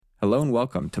Hello and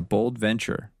welcome to Bold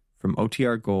Venture from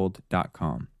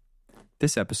OTRGold.com.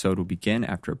 This episode will begin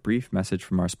after a brief message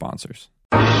from our sponsors.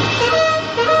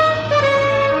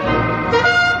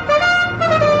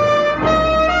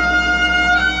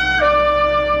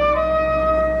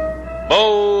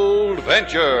 Bold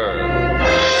Venture.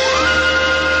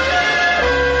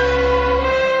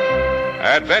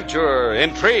 Adventure,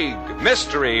 intrigue,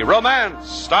 mystery, romance,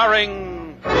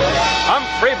 starring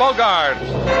Humphrey Bogart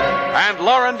and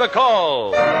Lauren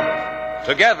Bacall.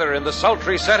 Together in the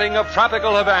sultry setting of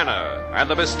tropical Havana and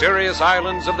the mysterious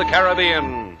islands of the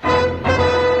Caribbean.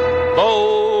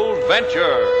 Bold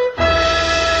Venture.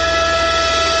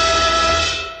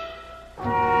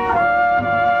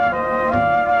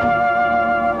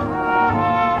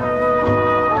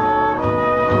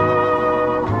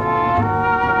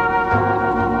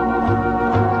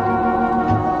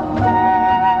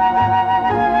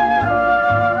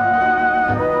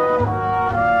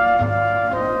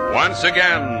 Once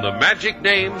again, the magic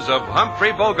names of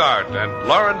Humphrey Bogart and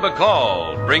Lauren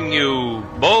Bacall bring you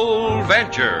Bold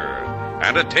Venture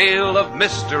and a tale of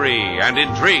mystery and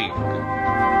intrigue.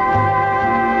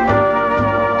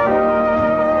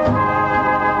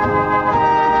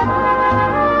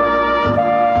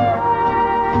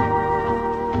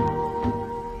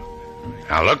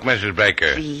 Now look, Mrs.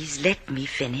 Baker. Please let me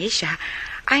finish.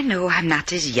 I know I'm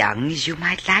not as young as you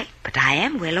might like, but I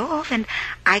am well off, and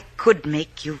I could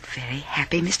make you very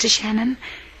happy, Mr. Shannon.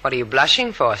 What are you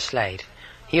blushing for, Slade?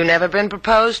 You never been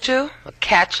proposed to? A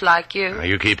catch like you? Now,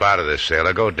 you keep out of this,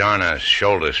 sailor. Go darn a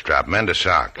shoulder strap. Mend a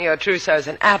sock. Your trousseau's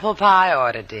an apple pie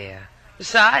order, dear.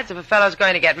 Besides, if a fellow's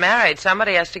going to get married,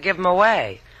 somebody has to give him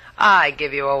away. I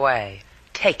give you away.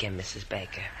 Take him, Mrs.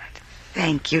 Baker.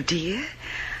 Thank you, dear.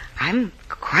 I'm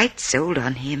quite sold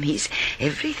on him. He's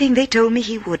everything they told me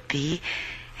he would be,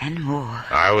 and more.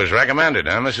 I was recommended,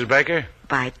 huh, Mrs. Baker?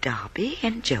 By Darby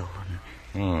and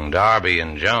Joan. Darby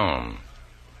and Joan.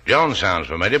 Joan sounds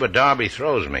familiar, but Darby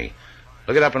throws me.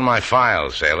 Look it up in my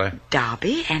files, sailor.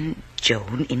 Darby and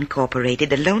Joan incorporated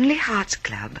the Lonely Hearts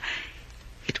Club.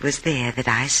 It was there that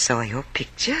I saw your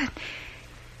picture.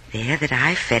 There that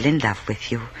I fell in love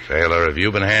with you. Sailor, have you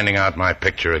been handing out my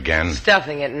picture again?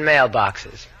 Stuffing it in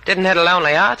mailboxes. Didn't hit a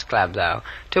Lonely Hearts Club, though.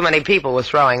 Too many people were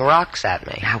throwing rocks at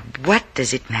me. Now, what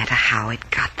does it matter how it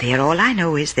got there? All I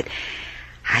know is that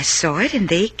I saw it and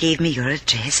they gave me your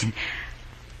address, and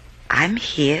I'm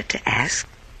here to ask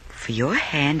for your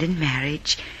hand in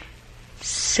marriage.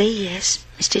 Say yes,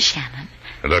 Mr. Shannon.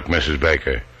 Look, Mrs.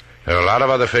 Baker, there are a lot of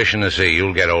other fish in the sea.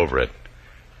 You'll get over it.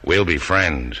 We'll be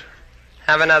friends.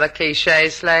 Have another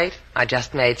cliché, Slade? I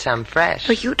just made some fresh.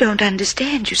 Well, you don't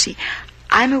understand. You see,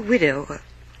 I'm a widow, a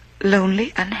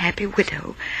lonely, unhappy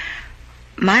widow.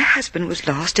 My husband was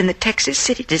lost in the Texas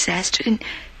City disaster in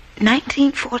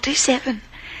 1947.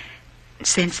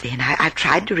 Since then, I've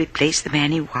tried to replace the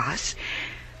man he was.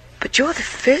 But you're the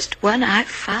first one I've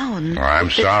found. Oh,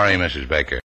 I'm sorry, Mrs.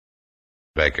 Baker.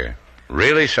 Baker,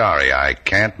 really sorry. I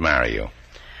can't marry you.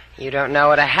 You don't know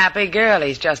what a happy girl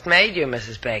he's just made you,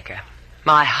 Mrs. Baker.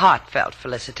 My heartfelt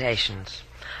felicitations.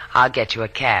 I'll get you a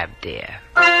cab, dear.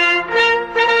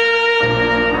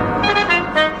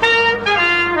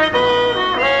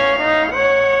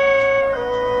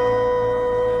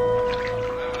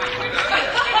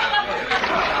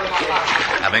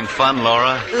 Having fun,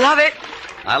 Laura? Love it.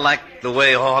 I like the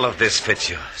way all of this fits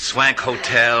you. Swank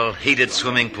hotel, heated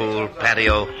swimming pool,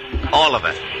 patio, all of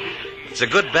it. It's a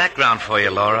good background for you,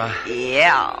 Laura.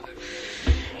 Yeah.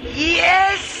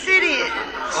 Yes, it is.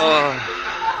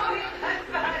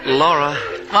 Laura.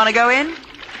 Want to go in?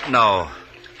 No.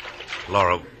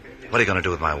 Laura, what are you going to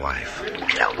do with my wife?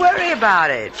 Don't worry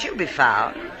about it. She'll be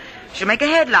found. She'll make a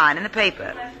headline in the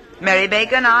paper. Mary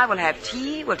Baker and I will have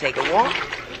tea. We'll take a walk.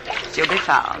 She'll be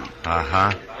found.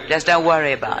 Uh-huh. Just don't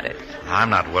worry about it.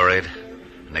 I'm not worried.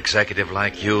 An executive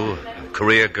like you, a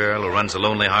career girl who runs a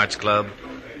Lonely Hearts Club,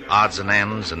 odds and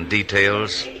ends and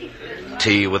details,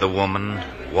 tea with a woman,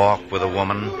 walk with a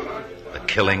woman, the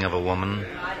killing of a woman.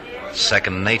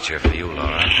 Second nature for you,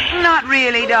 Laura. Not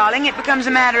really, darling. It becomes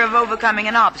a matter of overcoming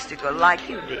an obstacle like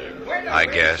you did. I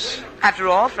guess. After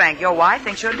all, Frank, your wife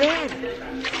thinks you're dead.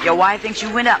 Your wife thinks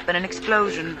you went up in an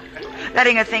explosion.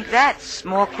 Letting her think that's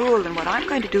more cruel than what I'm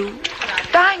going to do.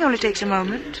 Dying only takes a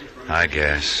moment. I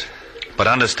guess. But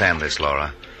understand this,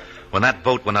 Laura. When that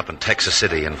boat went up in Texas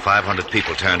City and 500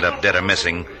 people turned up dead or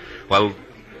missing, well,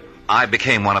 I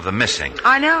became one of the missing.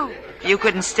 I know. You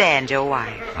couldn't stand your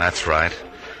wife. That's right.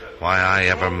 Why I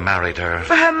ever married her.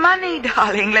 For her money,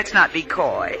 darling. Let's not be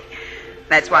coy.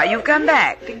 That's why you've come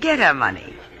back, to get her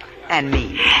money. And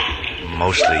me.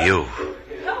 Mostly you.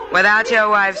 Without your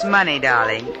wife's money,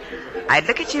 darling, I'd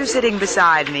look at you sitting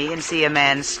beside me and see a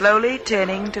man slowly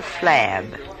turning to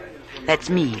flab. That's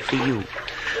me for you.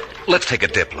 Let's take a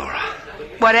dip, Laura.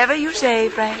 Whatever you say,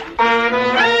 Frank.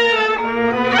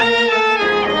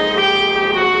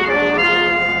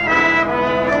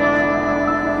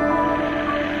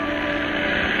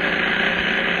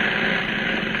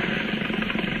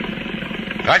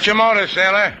 Got your motor,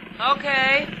 sailor.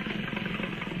 Okay.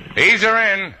 Ease her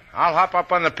in. I'll hop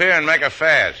up on the pier and make her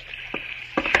fast.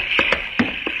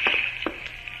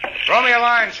 Throw me a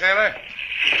line, sailor.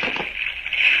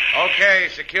 Okay,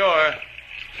 secure.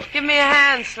 Give me a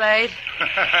hand, Slate.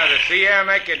 The sea air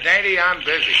make you dainty, I'm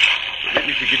busy. Let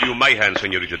me give you my hand,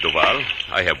 Senorita Duval.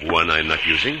 I have one I'm not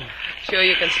using. Sure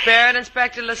you can spare it,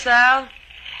 Inspector LaSalle?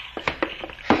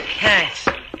 Thanks.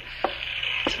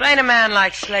 Explain a man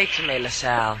like Slate to me,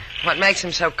 LaSalle. What makes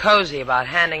him so cozy about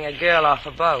handing a girl off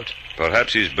a boat?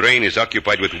 Perhaps his brain is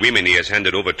occupied with women he has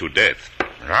handed over to death.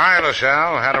 Hi,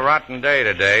 LaSalle. Had a rotten day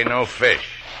today. No fish.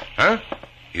 Huh?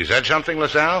 You said something,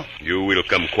 LaSalle? You will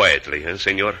come quietly,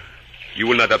 senor? You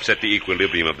will not upset the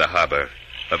equilibrium of the harbor,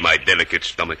 of my delicate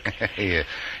stomach. you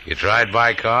tried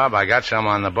bicarb? I got some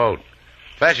on the boat.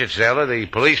 Fetch it, sailor. The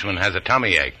policeman has a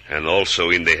tummy ache. And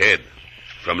also in the head,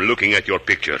 from looking at your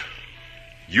picture.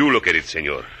 You look at it,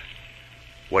 senor.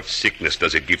 What sickness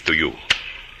does it give to you?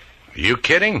 Are you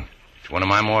kidding? It's one of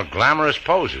my more glamorous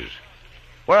poses.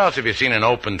 Where else have you seen an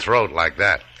open throat like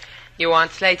that? You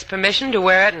want Slate's permission to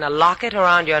wear it in a locket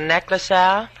around your neck,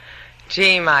 LaSalle?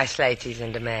 Gee, my Slate's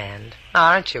in demand.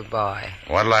 Aren't you, boy?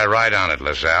 What'll I write on it,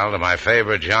 LaSalle? To my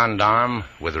favorite gendarme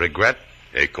with regret?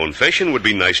 A confession would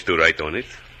be nice to write on it.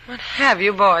 What have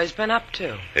you boys been up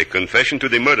to? A confession to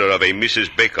the murder of a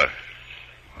Mrs. Baker.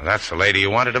 Well, that's the lady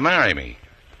who wanted to marry me.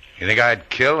 You think I'd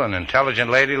kill an intelligent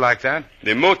lady like that?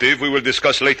 The motive we will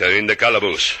discuss later in the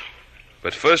calaboose.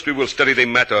 But first we will study the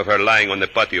matter of her lying on the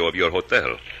patio of your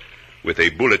hotel, with a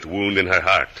bullet wound in her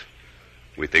heart,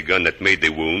 with the gun that made the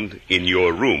wound in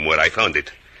your room where I found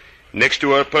it, next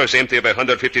to her purse empty of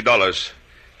 $150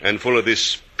 and full of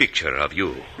this picture of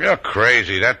you. You're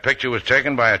crazy. That picture was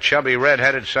taken by a chubby,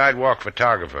 red-headed sidewalk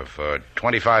photographer for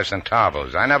 25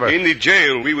 centavos. I never... In the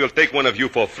jail, we will take one of you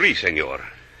for free, senor.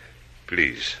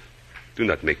 Please, do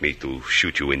not make me to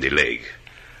shoot you in the leg.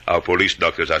 Our police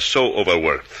doctors are so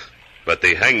overworked. But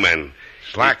the hangman...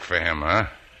 Slack for him, huh?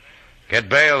 Get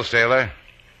bail, sailor.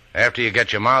 After you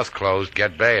get your mouth closed,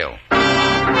 get bail.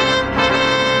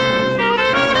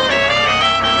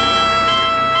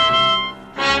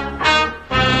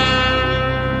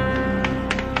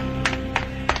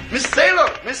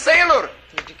 Miss Sailor!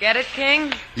 Did you get it,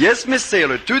 King? Yes, Miss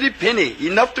Sailor, to the penny.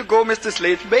 Enough to go Mr.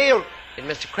 Slate's bail. Did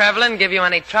Mr. Crevlin give you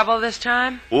any trouble this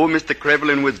time? Oh, Mr.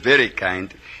 Crevlin was very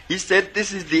kind. He said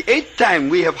this is the 8th time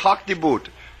we have hocked the boat.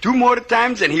 2 more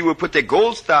times and he will put a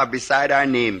gold star beside our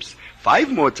names.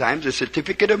 5 more times a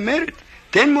certificate of merit.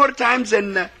 10 more times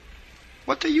and...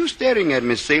 What are you staring at,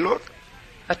 Miss Sailor?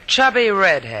 A chubby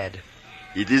redhead.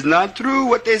 It is not true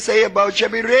what they say about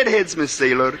chubby redheads, Miss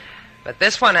Sailor. But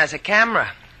this one has a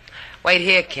camera. Wait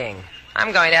here, King.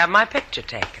 I'm going to have my picture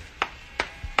taken.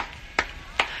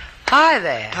 Hi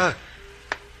there.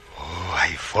 Oh,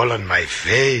 I fall on my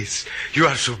face. You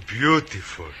are so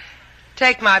beautiful.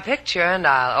 Take my picture and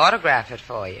I'll autograph it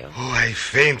for you. Oh, I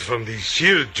faint from the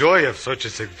sheer joy of such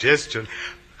a suggestion.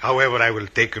 However, I will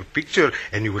take your picture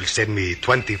and you will send me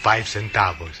 25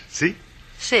 centavos. See?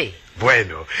 See.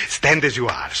 Bueno. Stand as you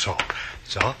are. So.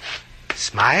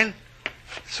 Smile.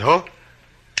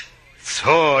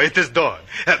 So, it is done.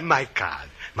 My card,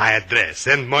 my address,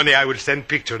 and money I will send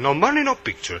picture. No money, no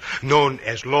picture. Known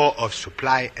as law of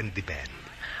supply and demand.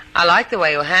 I like the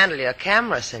way you handle your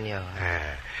camera, senor.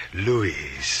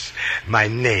 Luis, my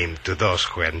name to those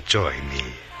who enjoy me.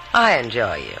 I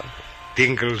enjoy you.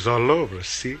 Tingles all over,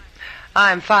 see?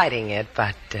 I'm fighting it,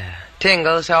 but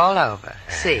tingles all over.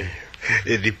 See?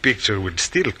 The picture would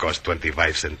still cost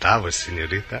 25 centavos,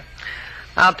 senorita.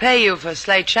 I'll pay you for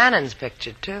Slate Shannon's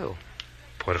picture, too.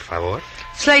 Por favor?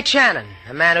 Slate Shannon,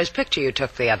 a man whose picture you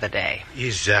took the other day.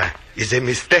 Is a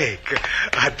mistake.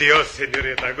 Adios,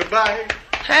 senorita. Goodbye.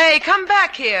 Hey, come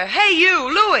back here. Hey, you,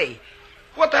 Louis.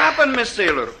 What happened, Miss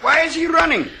Sailor? Why is he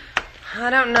running? I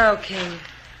don't know, King.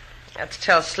 Let's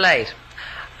tell Slate.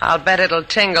 I'll bet it'll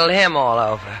tingle him all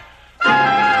over.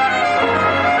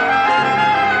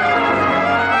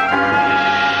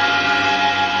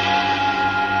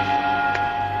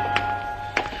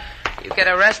 Get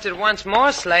arrested once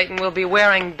more, Slate, and we'll be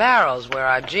wearing barrels where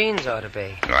our jeans ought to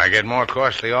be. I get more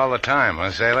costly all the time, huh,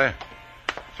 sailor?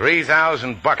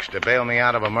 $3,000 to bail me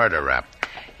out of a murder rap.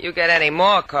 You get any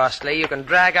more costly, you can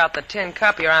drag out the tin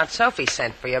cup your Aunt Sophie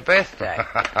sent for your birthday.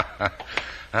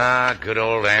 Ah, good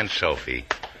old Aunt Sophie.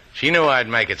 She knew I'd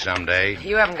make it someday.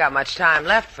 You haven't got much time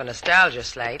left for nostalgia,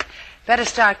 Slate. Better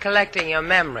start collecting your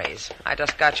memories. I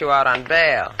just got you out on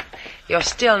bail. You're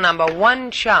still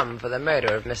 #1 chum for the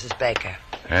murder of Mrs. Baker.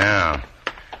 Yeah.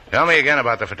 Tell me again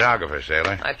about the photographer,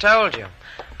 Sailor. I told you.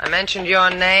 I mentioned your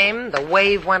name, the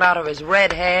wave went out of his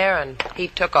red hair, and he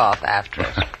took off after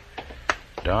it.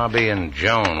 Darby and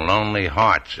Joan, Lonely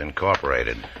Hearts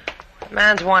Incorporated. The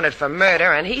man's wanted for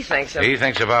murder, and he thinks of... He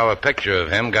thinks of how a picture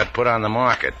of him got put on the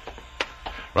market.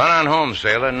 Run on home,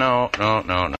 Sailor. No.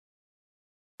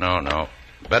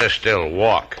 Better still,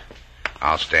 walk.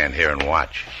 I'll stand here and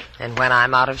watch. And when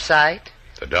I'm out of sight?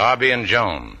 The Darby and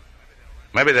Joan.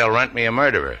 Maybe they'll rent me a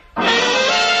murderer.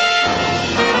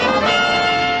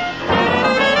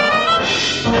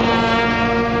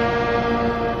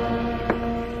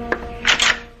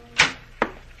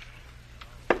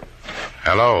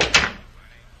 Hello.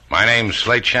 My name's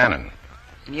Slate Shannon.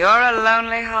 You're a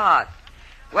lonely heart.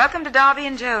 Welcome to Darby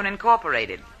and Joan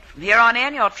Incorporated. From here on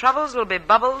in, your troubles will be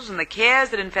bubbles, and the cares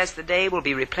that infest the day will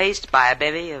be replaced by a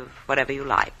bevy of whatever you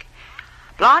like.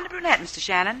 Blonde or brunette, Mr.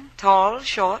 Shannon? Tall,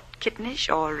 short,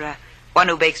 kittenish, or one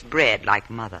who bakes bread like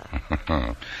Mother?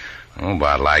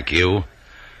 About like you.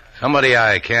 Somebody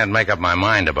I can't make up my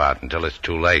mind about until it's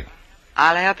too late.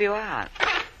 I'll help you out.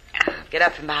 Get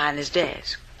up from behind this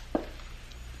desk.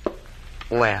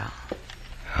 Well?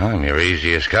 I'm your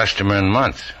easiest customer in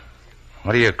months.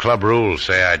 What do your club rules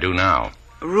say I do now?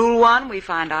 Rule 1, we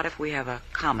find out if we have a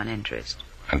common interest.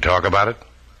 And talk about it?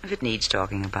 If it needs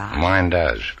talking about. Mine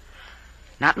does.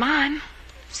 Not mine.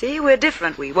 See, we're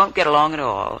different. We won't get along at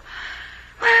all.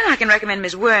 Well, I can recommend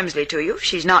Miss Wormsley to you.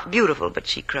 She's not beautiful, but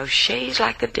she crochets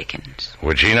like the dickens.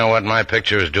 Would she know what my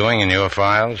picture is doing in your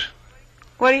files?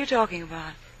 What are you talking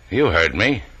about? You heard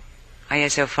me. Are you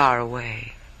so far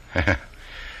away?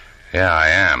 Yeah, I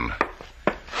am.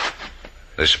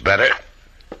 This better?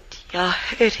 You're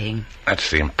hurting. That's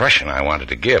the impression I wanted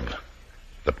to give.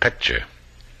 The picture.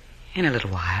 In a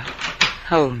little while.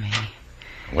 Hold me.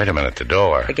 Wait a minute, the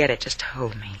door. Forget it, just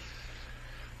hold me.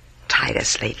 Tight as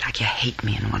Slate, like you hate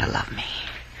me and want to love me.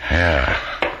 Yeah.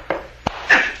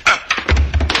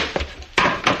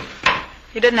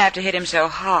 You didn't have to hit him so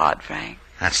hard, Frank.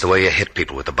 That's the way you hit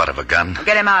people with the butt of a gun. Well,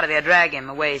 get him out of there, drag him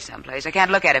away someplace. I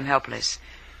can't look at him helpless.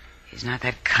 He's not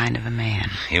that kind of a man.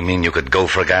 You mean you could go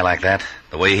for a guy like that?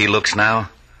 The way he looks now?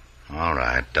 All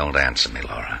right, don't answer me,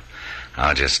 Laura.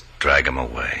 I'll just drag him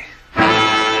away.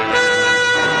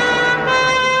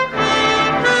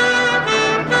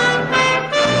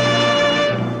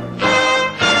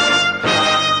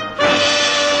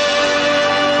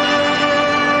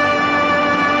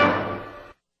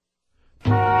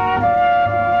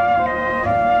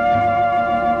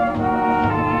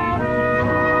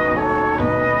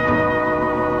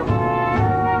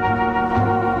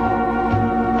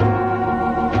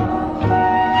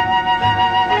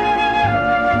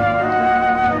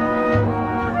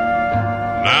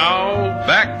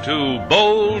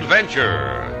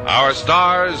 Our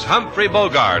stars, Humphrey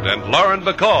Bogart and Lauren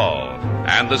Bacall,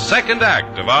 and the second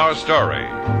act of our story.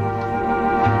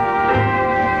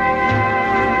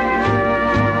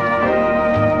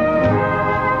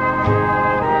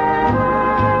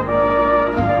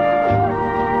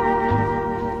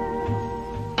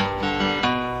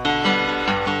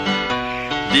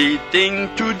 The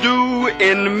thing to do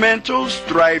in mental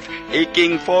strife,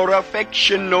 aching for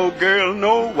affection, no girl,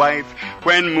 no wife.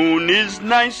 When Moon is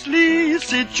nicely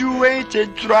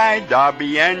situated, try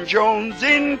Darby and Jones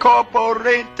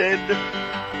Incorporated.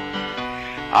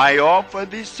 I offer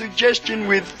this suggestion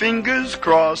with fingers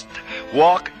crossed.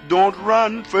 Walk, don't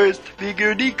run, first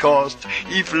figure the cost.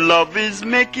 If love is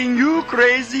making you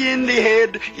crazy in the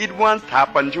head, it once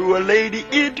happened to a lady,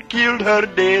 it killed her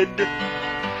dead.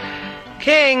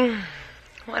 King,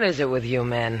 what is it with you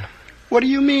men? What do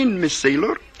you mean, Miss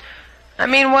Sailor? I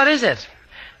mean, what is it?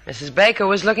 Mrs. Baker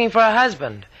was looking for a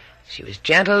husband. She was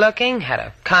gentle-looking, had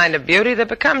a kind of beauty that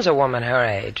becomes a woman her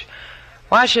age.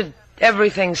 Why should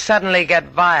everything suddenly get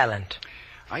violent?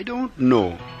 I don't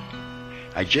know.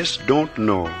 I just don't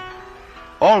know.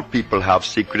 All people have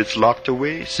secrets locked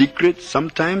away. Secrets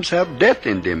sometimes have death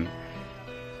in them.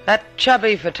 That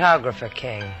chubby photographer,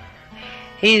 King.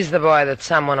 He's the boy that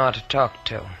someone ought to talk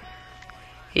to.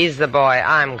 He's the boy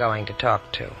I'm going to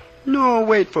talk to. No,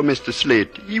 wait for Mr.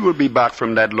 Slate. He will be back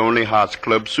from that Lonely Hearts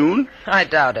Club soon. I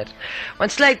doubt it. When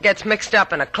Slate gets mixed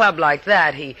up in a club like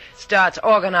that, he starts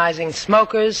organizing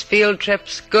smokers, field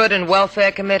trips, good and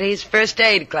welfare committees, first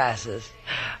aid classes.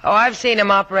 Oh, I've seen him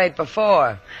operate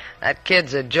before. That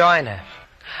kid's a joiner.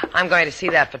 I'm going to see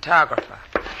that photographer.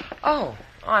 Oh,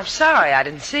 I'm sorry I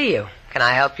didn't see you. Can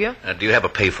I help you? Do you have a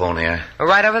payphone here?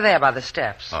 Right over there by the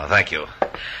steps. Oh, thank you.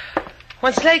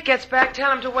 When Slate gets back,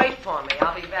 tell him to wait for me.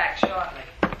 I'll be back shortly.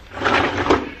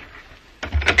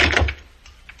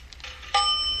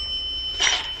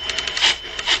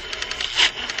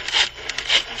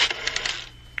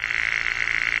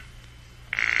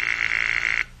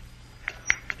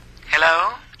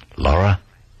 Hello? Laura,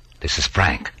 this is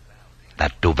Frank.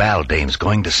 That Duval dame's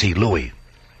going to see Louis.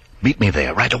 Meet me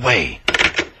there right away.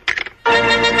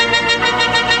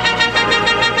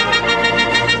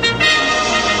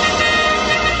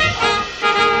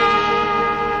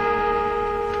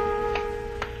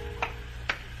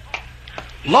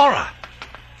 Laura!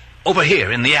 Over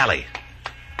here in the alley.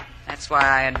 That's why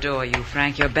I adore you,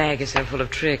 Frank. Your bag is so full of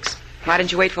tricks. Why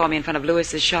didn't you wait for me in front of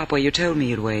Lewis's shop where you told me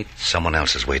you'd wait? Someone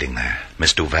else is waiting there.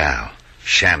 Miss Duval,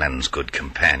 Shannon's good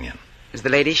companion. Is the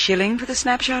lady shilling for the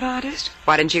snapshot artist?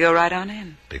 Why didn't you go right on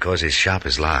in? Because his shop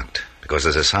is locked. Because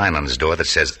there's a sign on his door that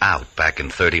says out back in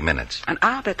 30 minutes. And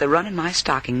I'll bet the run in my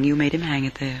stocking you made him hang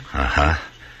it there. Uh-huh.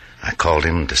 I called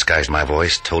him, disguised my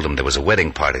voice, told him there was a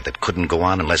wedding party that couldn't go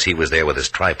on unless he was there with his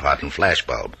tripod and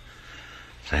flashbulb.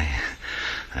 Say,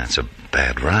 that's a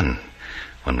bad run.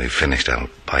 When we've finished, I'll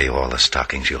buy you all the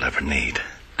stockings you'll ever need.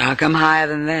 I'll come higher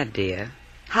than that, dear.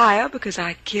 Higher because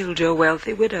I killed your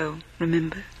wealthy widow,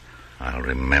 remember? I'll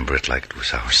remember it like it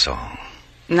was our song.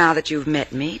 Now that you've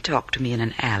met me, talk to me in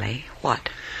an alley. What?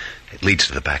 It leads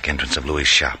to the back entrance of Louis'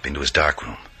 shop, into his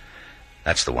darkroom.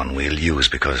 That's the one we'll use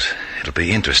because it'll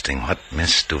be interesting what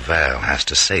Miss Duval has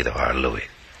to say to our Louis.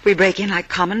 We break in like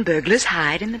common burglars,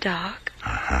 hide in the dark.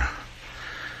 Uh-huh.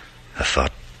 A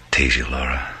thought tease you,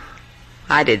 Laura.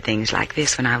 I did things like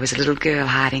this when I was a little girl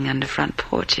hiding under front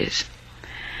porches.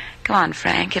 Come on,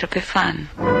 Frank, it'll be fun.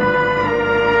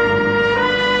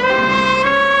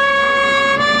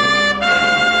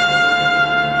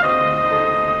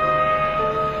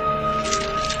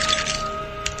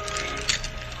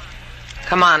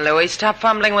 Come on, Louis. Stop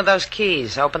fumbling with those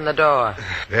keys. Open the door.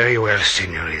 Very well,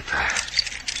 senorita.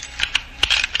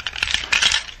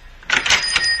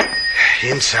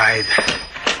 Inside.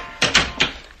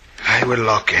 I will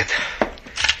lock it.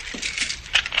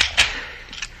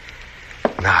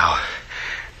 Now,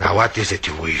 what is it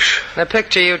you wish? The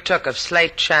picture you took of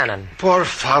Slate Shannon. Por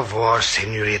favor,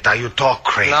 senorita, you talk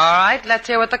crazy. All right, let's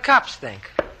hear what the cops think.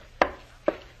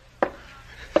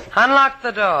 Unlock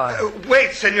the door.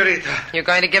 Wait, senorita. You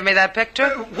going to give me that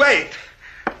picture? Wait.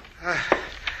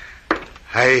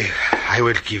 I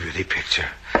will give you the picture.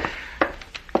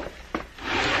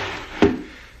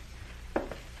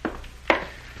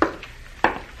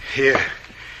 Here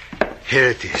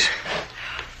it is.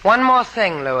 One more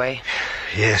thing, Louis.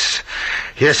 Yes,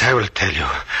 I will tell you.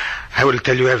 I will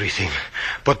tell you everything.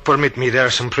 But permit me, there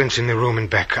are some prints in the room and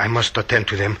back. I must attend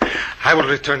to them. I will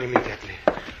return immediately.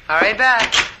 Hurry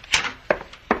back.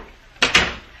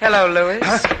 Hello, Louis.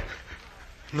 Huh?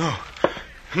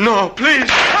 No, please.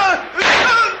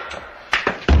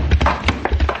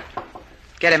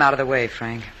 Get him out of the way,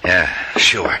 Frank. Yeah,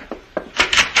 sure.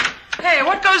 Hey,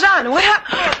 what goes on? What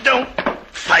happened? Don't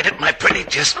fight it, my pretty.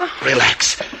 Just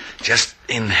relax. Just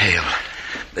inhale.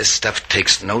 This stuff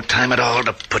takes no time at all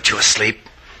to put you asleep.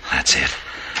 That's it.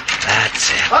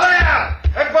 Hiya!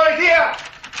 Everybody here!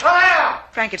 Hiya!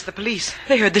 Frank, it's the police.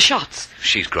 They heard the shots.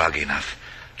 She's groggy enough.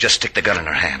 Just stick the gun in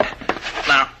her hand.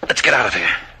 Now, let's get out of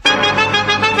here.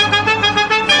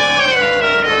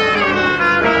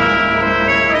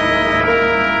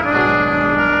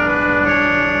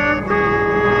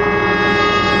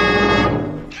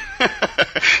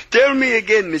 Tell me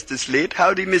again, Mr. Slate,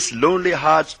 how the Miss Lonely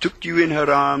Hearts took you in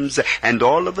her arms, and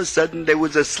all of a sudden there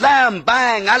was a slam,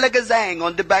 bang, alakazang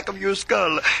on the back of your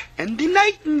skull, and the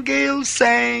nightingale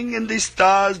sang, and the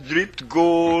stars dripped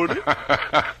gold.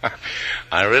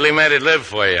 I really made it live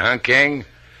for you, huh, King?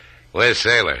 Where's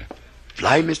Sailor?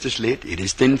 Fly, Mr. Slate, it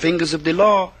is 10 fingers of the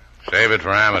law. Save it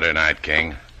for amateur night,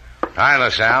 King. Hi,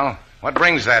 LaSalle. What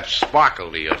brings that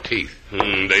sparkle to your teeth?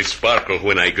 They sparkle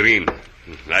when I grin.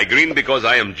 I grin because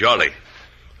I am jolly.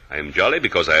 I am jolly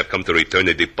because I have come to return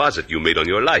the deposit you made on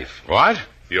your life. What?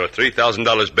 Your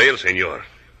 $3,000 bail, senor.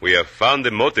 We have found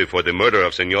the motive for the murder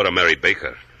of Senora Mary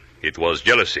Baker. It was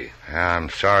jealousy. I'm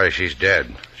sorry she's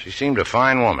dead. She seemed a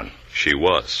fine woman. She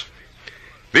was.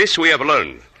 This we have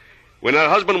learned. When her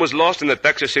husband was lost in the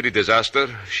Texas City disaster,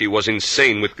 she was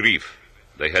insane with grief.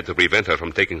 They had to prevent her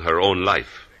from taking her own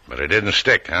life. But it didn't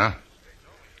stick, huh?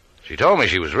 She told me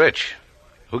she was rich.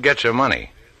 Who gets her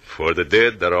money? For the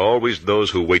dead, there are always those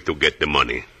who wait to get the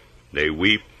money. They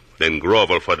weep, then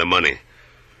grovel for the money.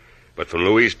 But from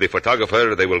Luis, the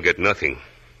photographer, they will get nothing.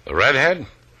 The redhead?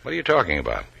 What are you talking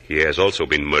about? He has also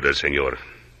been murdered, senor.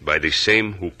 by the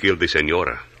same who killed the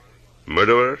senora.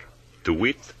 Murderer, to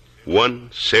wit, one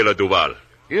Sailor Duval.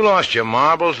 You lost your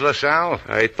marbles, LaSalle?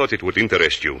 I thought it would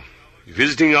interest you.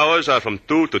 Visiting hours are from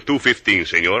 2 to 2:15,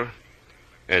 senor.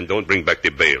 And don't bring back the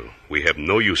bail. We have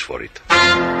no use for it.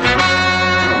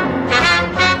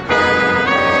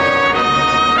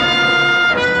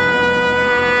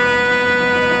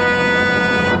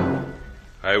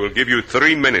 I will give you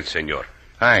 3 minutes, senor.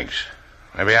 Thanks.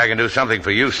 Maybe I can do something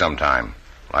for you sometime.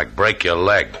 Like break your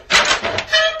leg.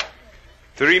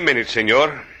 3 minutes,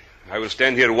 senor. I will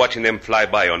stand here watching them fly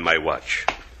by on my watch.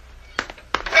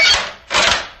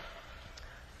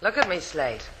 Look at me,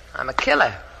 Slate. I'm a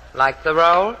killer. Like the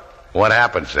role? What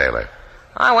happened, Sailor?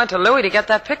 I went to Louis to get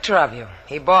that picture of you.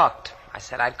 He balked. I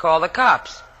said I'd call the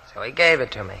cops. So he gave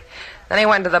it to me. Then he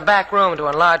went to the back room to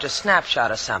enlarge a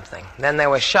snapshot of something. Then there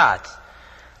were shots.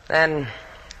 Then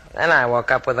I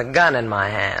woke up with a gun in my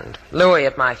hand. Louis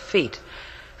at my feet.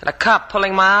 And a cop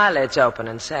pulling my eyelids open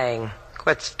and saying,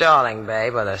 "Quit stalling,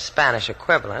 babe," or the Spanish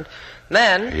equivalent.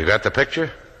 Then... You got the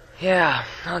picture? Yeah,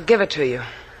 I'll give it to you.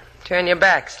 Turn your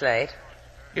back, Slate.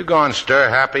 You gone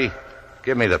stir-happy?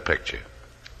 Give me the picture.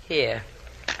 Here.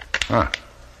 Huh.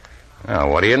 Well,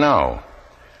 what do you know?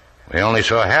 We only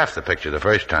saw half the picture the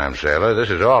first time, Sailor. This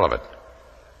is all of it.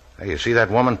 Hey, you see that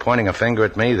woman pointing a finger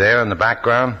at me there in the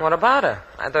background? What about her?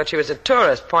 I thought she was a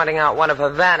tourist pointing out one of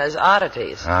Havana's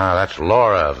oddities. Ah, that's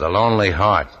Laura of the Lonely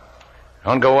Heart.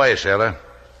 Don't go away, Sailor.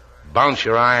 Bounce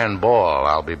your iron ball.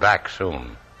 I'll be back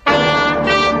soon.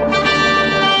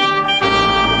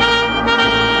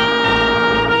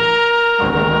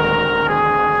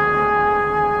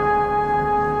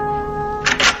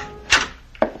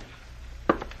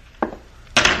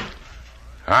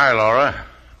 Hi, Laura.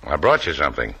 I brought you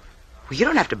something. Well, you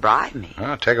don't have to bribe me.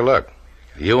 Oh, take a look.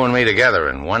 You and me together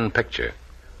in one picture.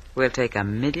 We'll take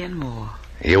 1,000,000 more.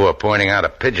 You were pointing out a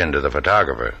pigeon to the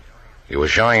photographer. You were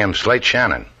showing him Slate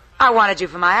Shannon. I wanted you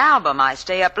for my album. I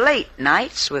stay up late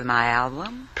nights with my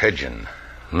album. Pigeon.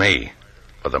 Me.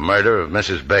 For the murder of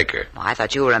Mrs. Baker. Well, I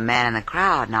thought you were a man in the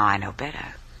crowd. Now I know better.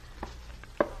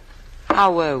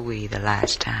 How were we the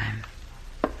last time?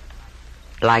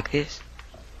 Like this?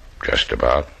 Just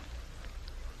about.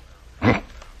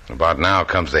 About now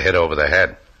comes the hit over the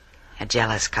head. A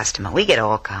jealous customer. We get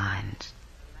all kinds.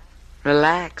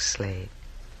 Relax, Slade.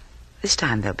 This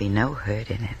time there'll be no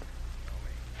hurt in it.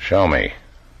 Show me.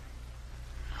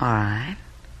 All right.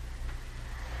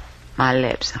 My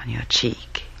lips on your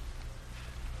cheek.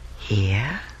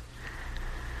 Here.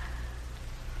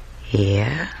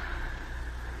 Here.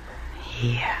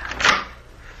 Here.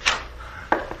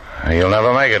 You'll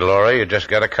never make it, Laura. You just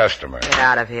got a customer. Get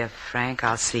out of here, Frank.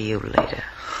 I'll see you later.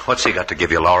 What's he got to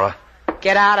give you, Laura?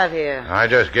 Get out of here. I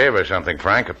just gave her something,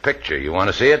 Frank. A picture. You want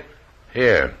to see it?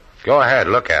 Here. Go ahead.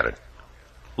 Look at it.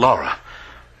 Laura,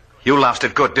 you lost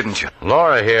it good, didn't you?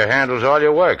 Laura here handles all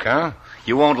your work, huh?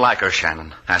 You won't like her,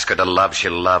 Shannon. Ask her to love,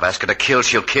 she'll love. Ask her to kill,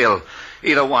 she'll kill.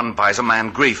 Either one buys a man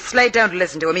grief. Slade, don't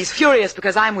listen to him. He's furious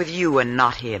because I'm with you and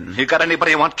not him. You got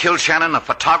anybody you want killed, Shannon? A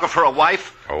photographer, a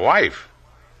wife? A wife?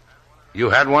 You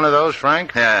had one of those,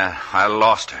 Frank? Yeah, I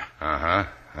lost her. Uh-huh.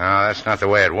 No, that's not the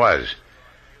way it was.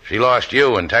 She lost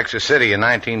you in Texas City in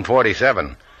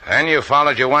 1947. Then you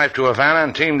followed your wife to Havana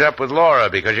and teamed up with Laura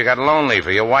because you got lonely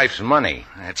for your wife's money.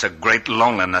 It's a great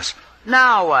loneliness.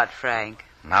 Now what, Frank?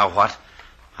 Now what?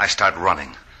 I start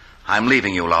running. I'm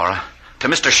leaving you, Laura. To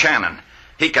Mr. Shannon.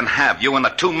 He can have you and the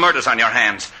 2 murders on your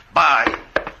hands. Bye.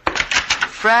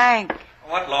 Frank.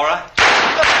 What, Laura?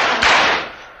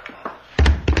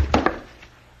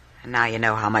 And now you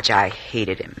know how much I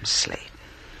hated him, Slade.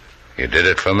 You did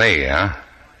it for me, huh?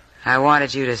 I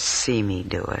wanted you to see me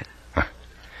do it.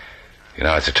 You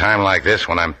know, it's a time like this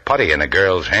when I'm putty in a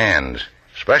girl's hands,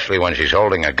 especially when she's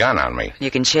holding a gun on me.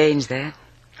 You can change that.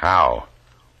 How?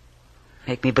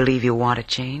 Make me believe you want to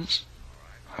change.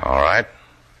 All right.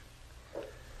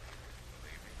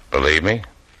 Believe me?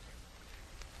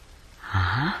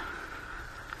 Uh-huh.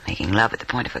 Making love at the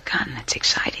point of a gun, that's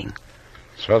exciting.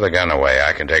 Throw the gun away.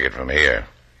 I can take it from here.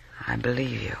 I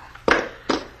believe you.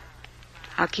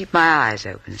 I'll keep my eyes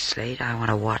open, Slade. I want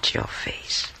to watch your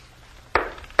face.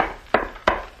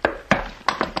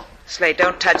 Slade,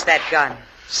 don't touch that gun.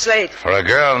 Slade. For a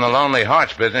girl in the Lonely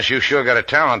Hearts business, you sure got a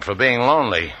talent for being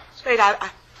lonely. Slade, I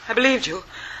believed you.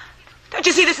 Don't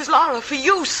you see this is Laura for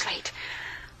you, Slade?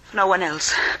 For no one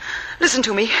else. Listen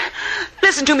to me.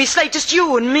 Listen to me, Slade. Just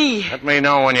you and me. Let me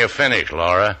know when you're finished,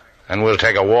 Laura, and we'll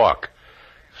take a walk.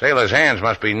 Sailor's hands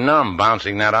must be numb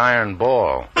bouncing that iron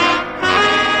ball.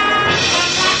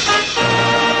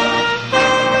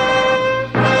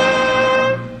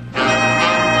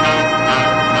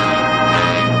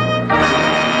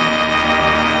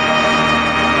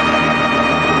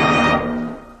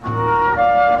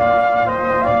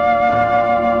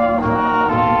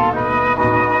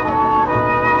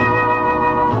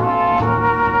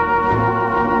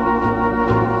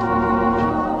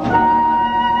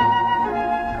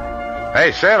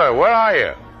 Hey, sailor, where are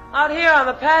you? Out here on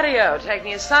the patio,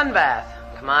 taking a sunbath.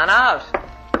 Come on out.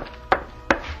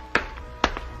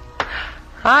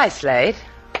 Hi, Slate.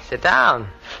 Sit down.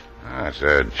 Oh, it's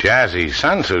a jazzy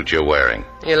sunsuit you're wearing.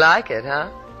 You like it, huh?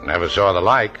 Never saw the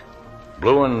like.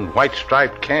 Blue and white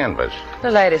striped canvas.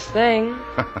 The latest thing.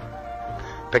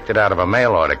 Picked it out of a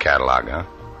mail order catalog, huh?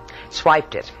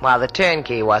 Swiped it while the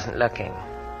turnkey wasn't looking.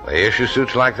 They issue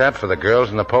suits like that for the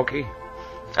girls in the pokey?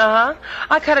 Uh-huh.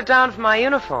 I cut it down for my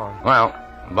uniform. Well,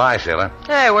 bye, sailor.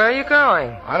 Hey, where are you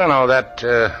going? I don't know,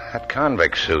 that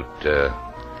convict suit,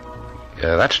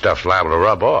 that stuff's liable to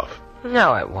rub off.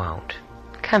 No, it won't.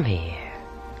 Come here.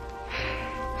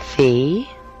 See?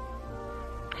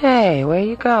 Hey, where are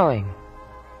you going?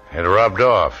 It rubbed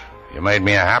off. You made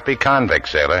me a happy convict,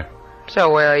 sailor. So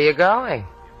where are you going?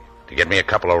 To get me a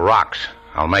couple of rocks.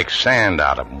 I'll make sand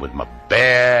out of them with my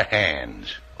bare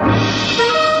hands.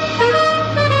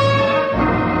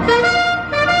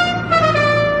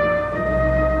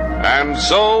 And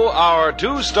so our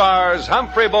two stars,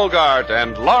 Humphrey Bogart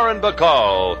and Lauren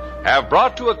Bacall, have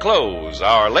brought to a close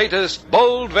our latest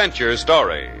Bold Venture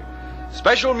story.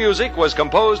 Special music was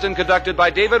composed and conducted by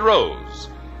David Rose.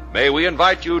 May we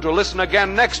invite you to listen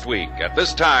again next week at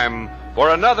this time for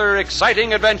another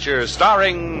exciting adventure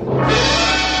starring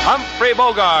Humphrey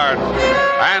Bogart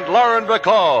and Lauren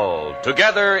Bacall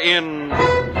together in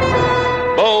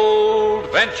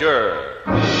Bold Venture.